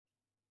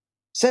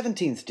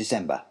17th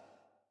December.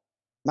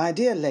 My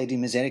dear Lady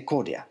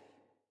Misericordia,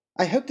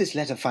 I hope this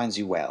letter finds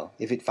you well,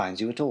 if it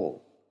finds you at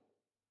all.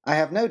 I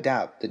have no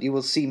doubt that you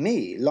will see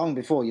me long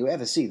before you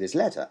ever see this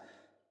letter,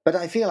 but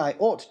I feel I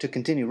ought to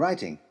continue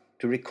writing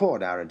to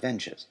record our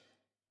adventures.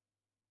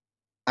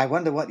 I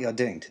wonder what you're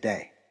doing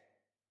today.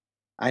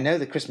 I know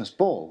the Christmas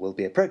ball will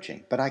be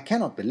approaching, but I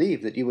cannot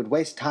believe that you would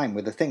waste time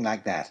with a thing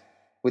like that,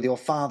 with your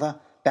father,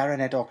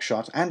 Baronet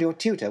Oxshott, and your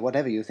tutor,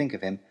 whatever you think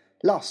of him,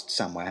 lost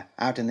somewhere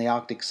out in the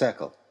Arctic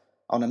Circle,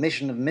 on a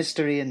mission of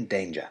mystery and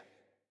danger.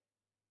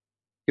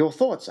 Your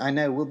thoughts, I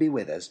know, will be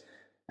with us,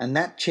 and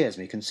that cheers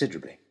me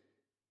considerably.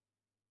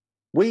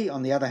 We,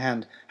 on the other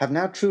hand, have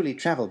now truly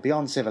travelled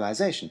beyond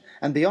civilization,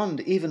 and beyond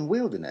even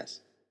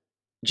wilderness.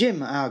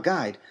 Jim, our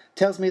guide,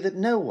 tells me that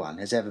no one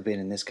has ever been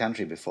in this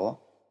country before,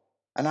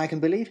 and I can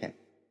believe him.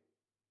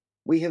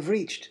 We have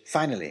reached,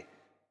 finally,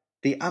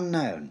 the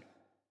unknown.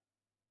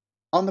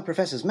 On the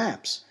Professor's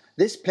maps,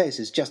 this place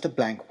is just a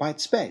blank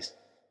white space,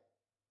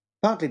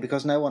 partly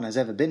because no one has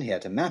ever been here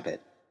to map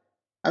it,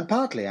 and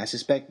partly, I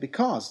suspect,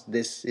 because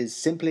this is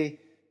simply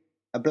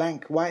a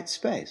blank white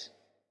space.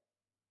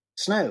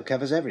 Snow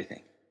covers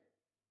everything.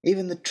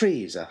 Even the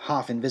trees are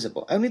half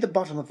invisible, only the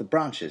bottom of the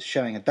branches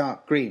showing a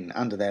dark green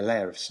under their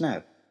layer of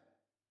snow.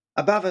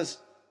 Above us,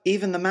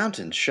 even the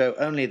mountains show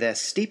only their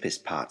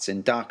steepest parts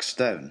in dark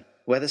stone,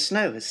 where the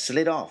snow has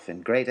slid off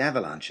in great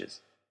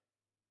avalanches.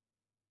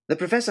 The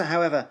Professor,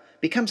 however,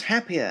 becomes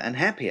happier and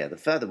happier the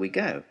further we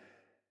go.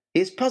 He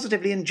is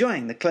positively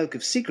enjoying the cloak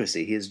of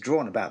secrecy he has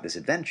drawn about this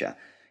adventure.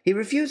 He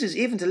refuses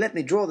even to let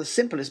me draw the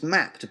simplest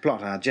map to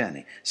plot our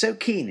journey. So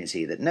keen is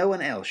he that no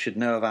one else should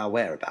know of our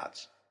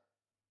whereabouts.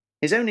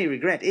 His only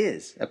regret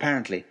is,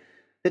 apparently,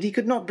 that he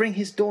could not bring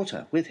his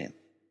daughter with him.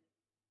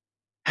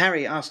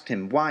 Harry asked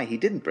him why he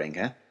didn't bring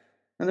her,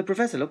 and the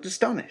Professor looked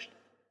astonished.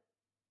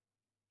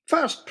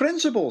 First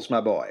principles,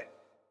 my boy.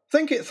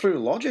 Think it through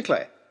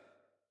logically.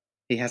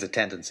 He has a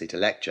tendency to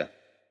lecture.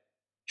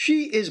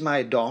 She is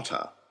my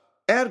daughter.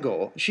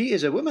 Ergo, she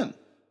is a woman.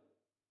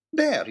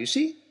 There, you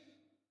see.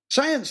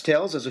 Science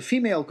tells us a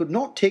female could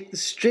not take the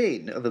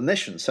strain of a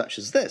mission such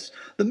as this.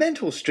 The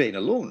mental strain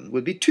alone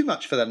would be too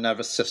much for their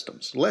nervous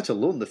systems, let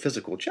alone the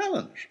physical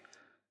challenge.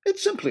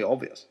 It's simply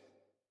obvious.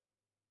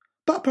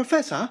 But,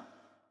 Professor,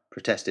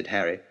 protested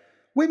Harry,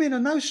 women are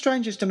no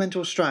strangers to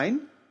mental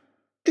strain.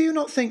 Do you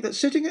not think that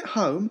sitting at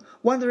home,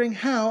 wondering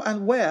how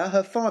and where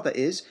her father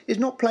is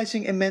not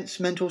placing immense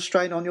mental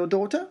strain on your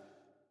daughter?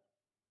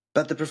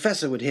 But the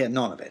Professor would hear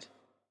none of it.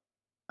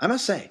 I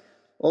must say,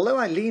 although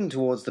I lean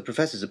towards the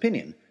Professor's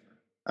opinion,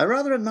 I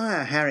rather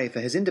admire Harry for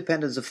his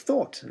independence of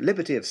thought,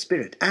 liberty of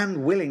spirit,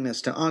 and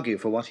willingness to argue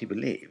for what he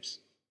believes.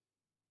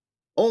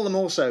 All the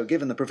more so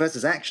given the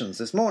Professor's actions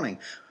this morning,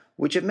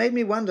 which have made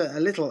me wonder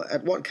a little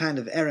at what kind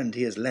of errand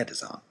he has led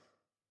us on.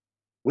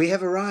 We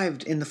have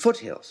arrived in the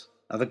foothills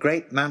of a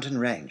great mountain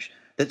range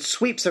that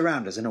sweeps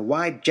around us in a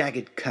wide,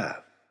 jagged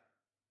curve.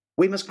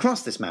 We must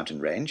cross this mountain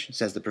range,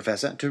 says the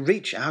Professor, to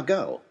reach our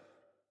goal.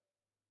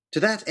 To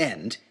that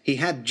end, he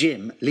had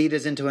Jim lead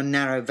us into a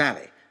narrow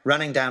valley,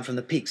 running down from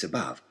the peaks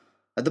above,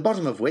 at the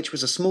bottom of which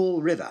was a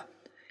small river.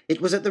 It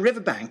was at the river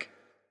bank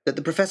that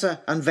the Professor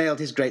unveiled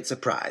his great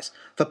surprise,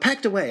 for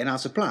packed away in our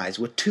supplies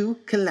were 2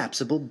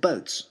 collapsible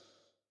boats.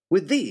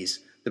 With these,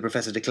 the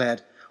Professor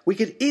declared, we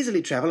could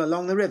easily travel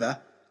along the river,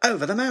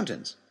 over the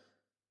mountains.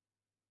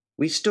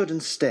 We stood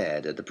and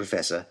stared at the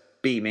Professor,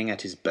 beaming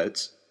at his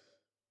boats,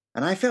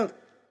 and I felt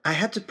I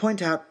had to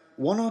point out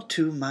 1 or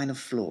 2 minor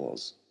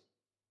flaws.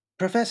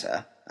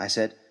 Professor, I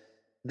said,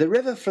 the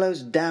river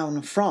flows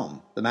down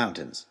from the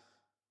mountains.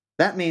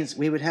 That means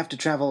we would have to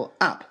travel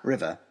up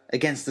river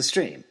against the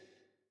stream.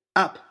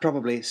 Up,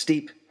 probably,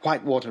 steep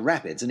whitewater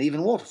rapids and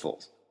even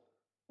waterfalls.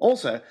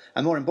 Also,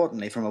 and more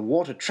importantly from a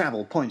water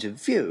travel point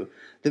of view,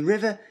 the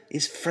river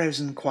is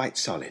frozen quite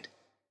solid.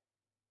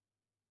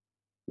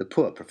 The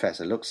poor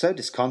Professor looked so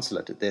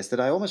disconsolate at this that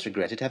I almost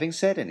regretted having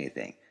said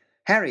anything.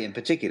 Harry in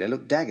particular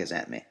looked daggers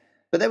at me.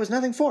 But there was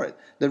nothing for it.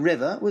 The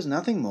river was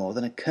nothing more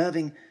than a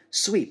curving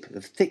sweep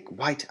of thick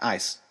white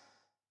ice,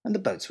 and the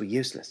boats were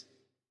useless.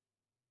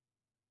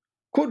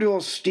 Could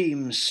your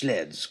steam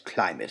sleds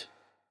climb it?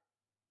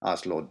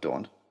 Asked Lord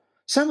Daunt.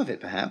 Some of it,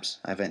 perhaps,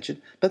 I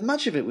ventured, but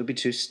much of it would be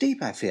too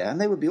steep, I fear,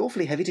 and they would be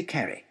awfully heavy to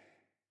carry.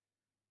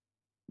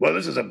 Well,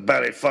 this is a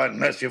very fine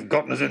mess you've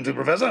gotten us into,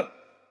 Professor,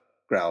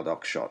 growled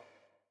Oxshott.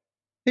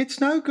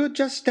 It's no good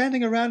just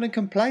standing around and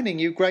complaining,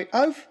 you great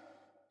oaf,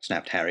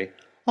 snapped Harry.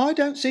 I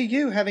don't see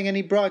you having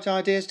any bright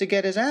ideas to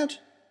get us out.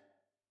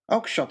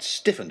 Oxshott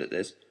stiffened at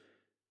this,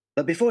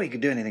 but before he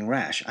could do anything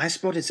rash, I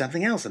spotted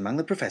something else among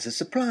the Professor's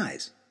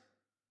supplies.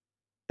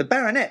 The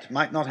Baronet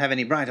might not have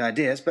any bright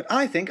ideas, but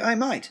I think I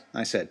might,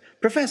 I said.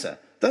 Professor,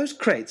 those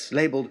crates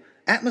labelled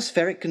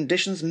atmospheric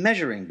conditions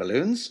measuring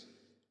balloons,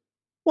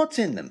 what's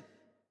in them?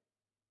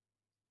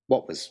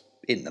 What was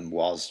in them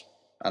was,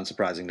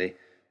 unsurprisingly,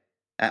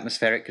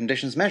 atmospheric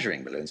conditions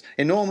measuring balloons,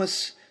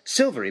 enormous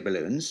silvery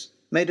balloons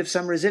made of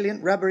some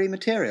resilient rubbery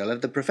material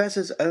of the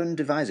Professor's own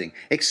devising,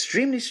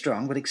 extremely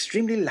strong but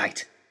extremely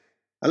light,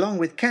 along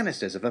with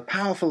canisters of a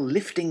powerful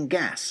lifting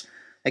gas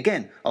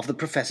again of the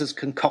Professor's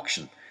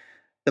concoction.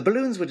 The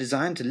balloons were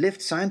designed to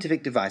lift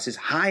scientific devices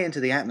high into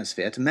the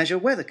atmosphere to measure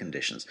weather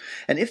conditions,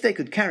 and if they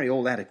could carry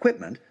all that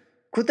equipment,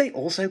 could they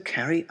also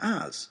carry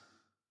us?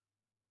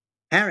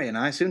 Harry and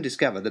I soon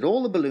discovered that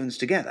all the balloons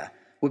together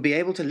would be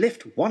able to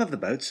lift one of the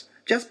boats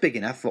just big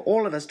enough for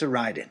all of us to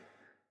ride in,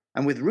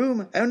 and with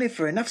room only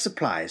for enough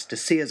supplies to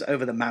see us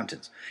over the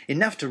mountains,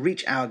 enough to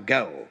reach our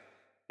goal,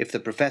 if the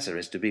Professor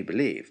is to be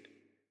believed.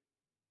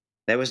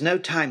 There was no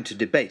time to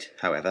debate,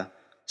 however,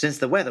 since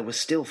the weather was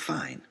still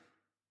fine.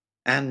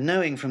 And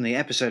knowing from the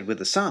episode with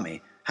the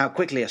Sami how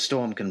quickly a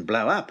storm can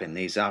blow up in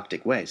these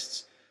Arctic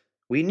wastes,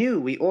 we knew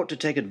we ought to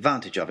take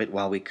advantage of it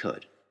while we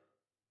could.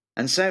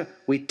 And so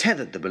we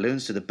tethered the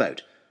balloons to the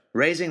boat,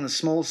 raising the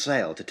small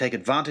sail to take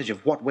advantage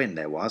of what wind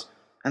there was,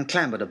 and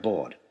clambered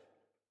aboard.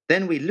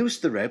 Then we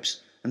loosed the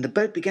ropes, and the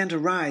boat began to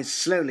rise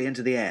slowly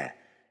into the air,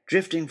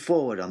 drifting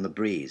forward on the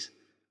breeze,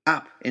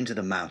 up into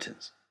the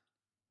mountains.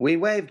 We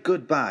waved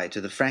goodbye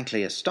to the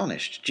frankly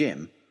astonished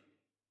Jim,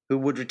 who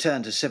would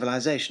return to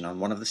civilization on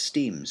one of the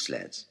steam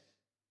sleds.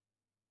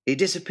 He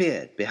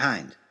disappeared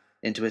behind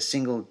into a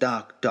single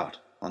dark dot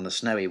on the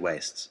snowy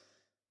wastes,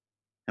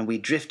 and we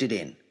drifted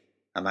in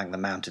among the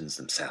mountains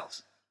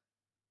themselves.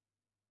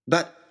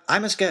 But I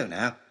must go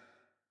now.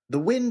 The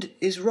wind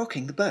is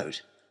rocking the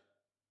boat,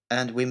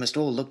 and we must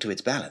all look to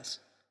its balance.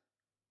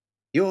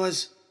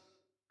 Yours,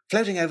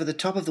 floating over the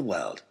top of the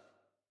world,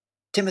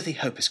 Timothy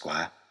Hope,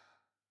 Esquire,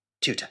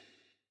 Tutor.